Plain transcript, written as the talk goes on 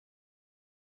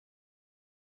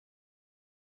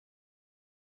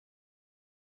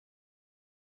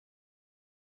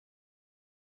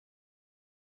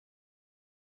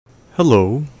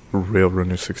Hello,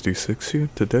 Railrunner66 here,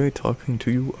 today talking to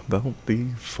you about the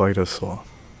Vita-Saw.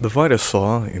 The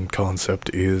Vita-Saw, in concept,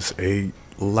 is a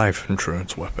life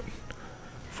insurance weapon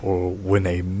for when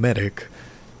a medic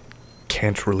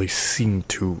can't really seem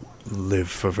to live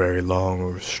for very long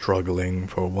or struggling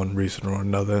for one reason or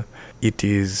another. It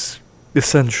is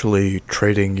essentially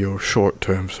trading your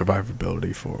short-term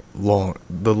survivability for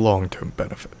the long-term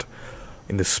benefit.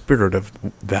 In the spirit of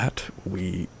that,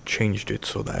 we changed it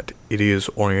so that it is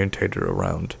orientated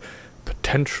around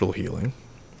potential healing,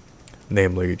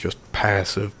 namely just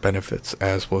passive benefits,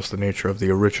 as was the nature of the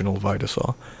original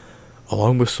Vita-Saw,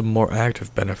 along with some more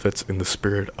active benefits in the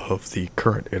spirit of the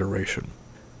current iteration.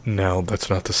 Now, that's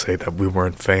not to say that we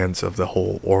weren't fans of the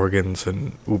whole organs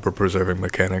and uber-preserving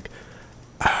mechanic.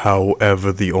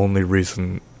 However, the only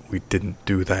reason we didn't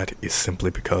do that is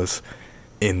simply because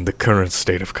in the current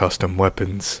state of custom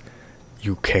weapons,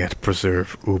 you can't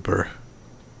preserve Uber.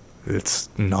 It's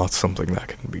not something that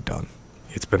can be done.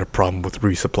 It's been a problem with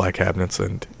resupply cabinets,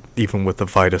 and even with the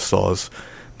Vita-Saw's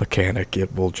mechanic,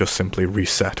 it will just simply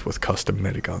reset with custom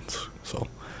miniguns. So,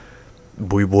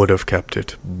 we would have kept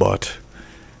it, but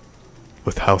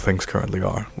with how things currently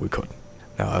are, we couldn't.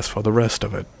 Now, as for the rest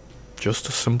of it, just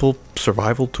a simple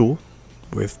survival tool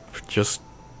with just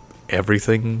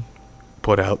everything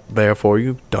put out there for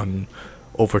you, done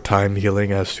over time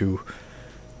healing as to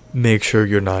make sure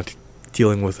you're not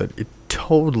dealing with a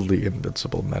totally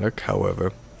invincible medic.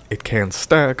 However, it can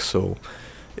stack, so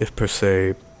if per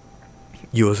se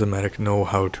you as a medic know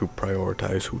how to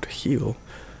prioritize who to heal,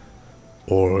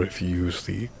 or if you use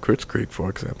the crit screen, for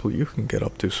example, you can get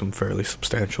up to some fairly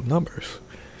substantial numbers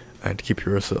and keep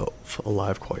yourself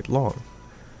alive quite long.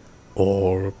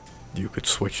 Or you could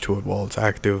switch to it while it's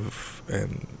active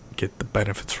and get the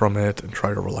benefits from it and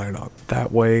try to rely on it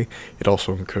that way. It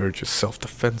also encourages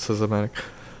self-defense as a medic.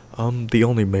 The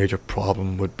only major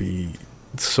problem would be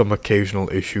some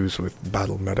occasional issues with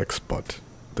battle medics, but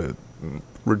the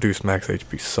reduced max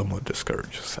HP somewhat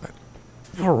discourages that.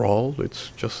 Overall, it's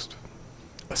just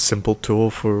a simple tool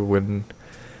for when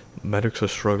medics are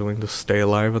struggling to stay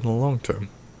alive in the long term.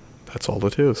 That's all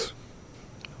it is.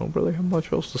 I don't really have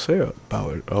much else to say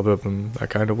about it, other than I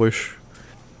kind of wish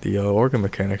the organ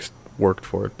mechanics worked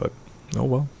for it, but oh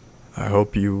well. I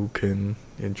hope you can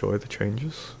enjoy the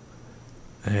changes,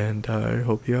 and I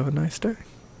hope you have a nice day.